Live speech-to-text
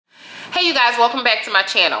Hey you guys, welcome back to my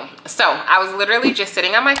channel. So I was literally just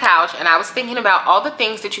sitting on my couch and I was thinking about all the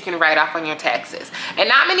things that you can write off on your taxes. And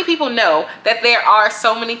not many people know that there are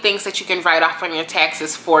so many things that you can write off on your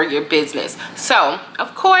taxes for your business. So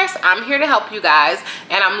of course I'm here to help you guys,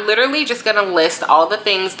 and I'm literally just gonna list all the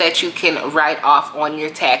things that you can write off on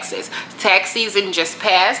your taxes. Tax season just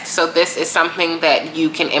passed, so this is something that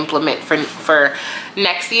you can implement for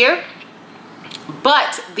next year.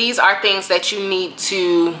 But these are things that you need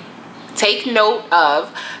to take note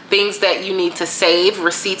of, things that you need to save,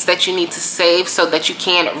 receipts that you need to save so that you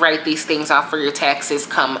can write these things off for your taxes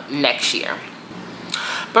come next year.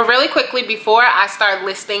 But really quickly, before I start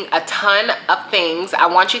listing a ton of things, I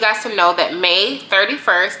want you guys to know that May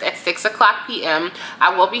 31st at 6 o'clock p.m.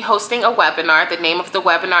 I will be hosting a webinar. The name of the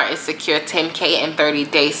webinar is Secure 10K and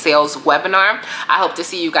 30-Day Sales Webinar. I hope to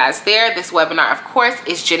see you guys there. This webinar, of course,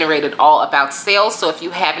 is generated all about sales. So if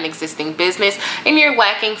you have an existing business and you're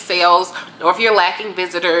lacking sales, or if you're lacking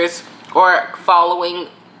visitors or following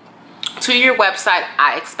to your website,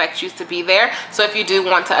 I expect you to be there. So if you do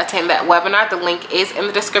want to attend that webinar, the link is in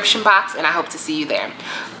the description box and I hope to see you there.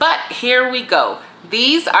 But here we go.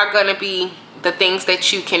 These are going to be the things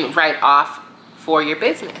that you can write off for your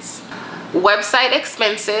business. Website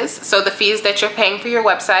expenses, so the fees that you're paying for your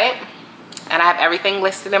website, and I have everything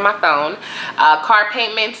listed in my phone. Car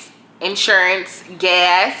payments, insurance,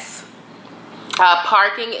 gas,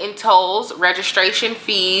 parking and tolls, registration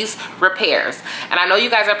fees, repairs. And I know you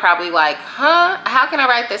guys are probably like, how can I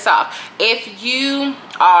write this off? If you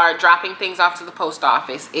are dropping things off to the post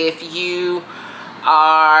office, if you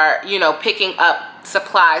are, picking up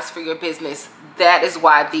supplies for your business, that is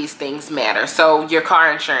why these things matter. So your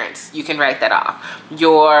car insurance, you can write that off.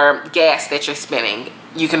 Your gas that you're spending,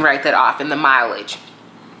 you can write that off, and the mileage.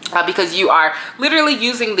 Because you are literally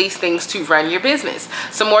using these things to run your business.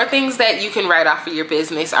 Some more things that you can write off for your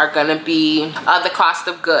business are going to be the cost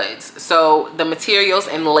of goods, so the materials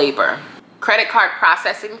and labor, credit card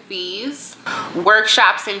processing fees,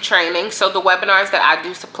 workshops and training. So the webinars that I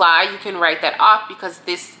do supply, you can write that off because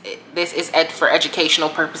this is for educational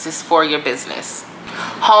purposes for your business.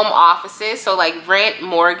 Home offices, so like rent,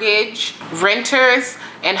 mortgage, renters,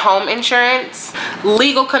 and home insurance,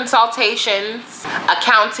 legal consultations,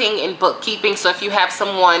 accounting and bookkeeping. So if you have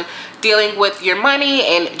someone dealing with your money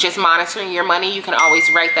and just monitoring your money, you can always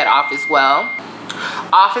write that off as well.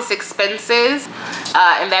 Office expenses,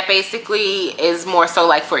 and that basically is more so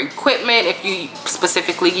like for equipment, if you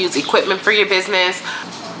specifically use equipment for your business.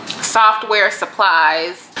 Software,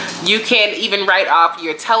 supplies. You can even write off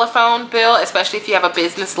your telephone bill, especially if you have a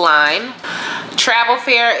business line. Travel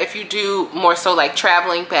fare, if you do more so like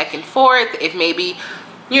traveling back and forth, if maybe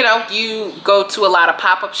you go to a lot of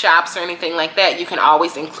pop-up shops or anything like that, you can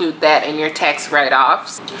always include that in your tax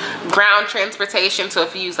write-offs. Ground transportation, so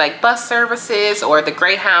if you use like bus services or the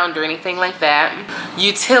Greyhound or anything like that.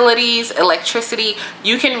 Utilities, electricity,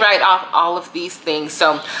 you can write off all of these things.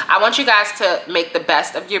 So I want you guys to make the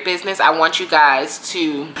best of your business. I want you guys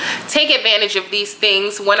to take advantage of these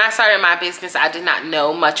things. When I started my business, I did not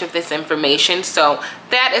know much of this information, so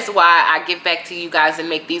that is why I give back to you guys and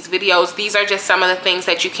make these videos. These are just some of the things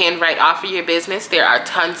that you can write off for your business. There are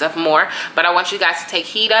tons of more, but I want you guys to take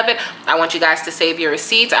heed of it. I want you guys to save your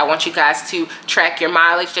receipts. I want you guys to track your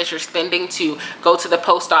mileage that you're spending to go to the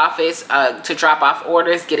post office, to drop off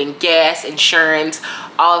orders, getting gas, insurance,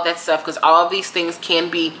 all of that stuff, because all of these things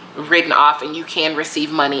can be written off and you can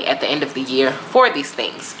receive money at the end of the year for these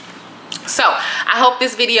things. So I hope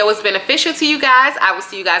this video was beneficial to you guys. I will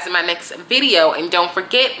see you guys in my next video, and don't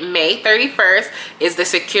forget, May 31st is the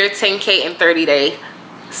Secure 10K and 30-Day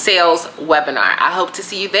Sales Webinar. I hope to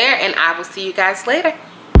see you there, and I will see you guys later.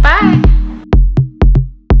 Bye.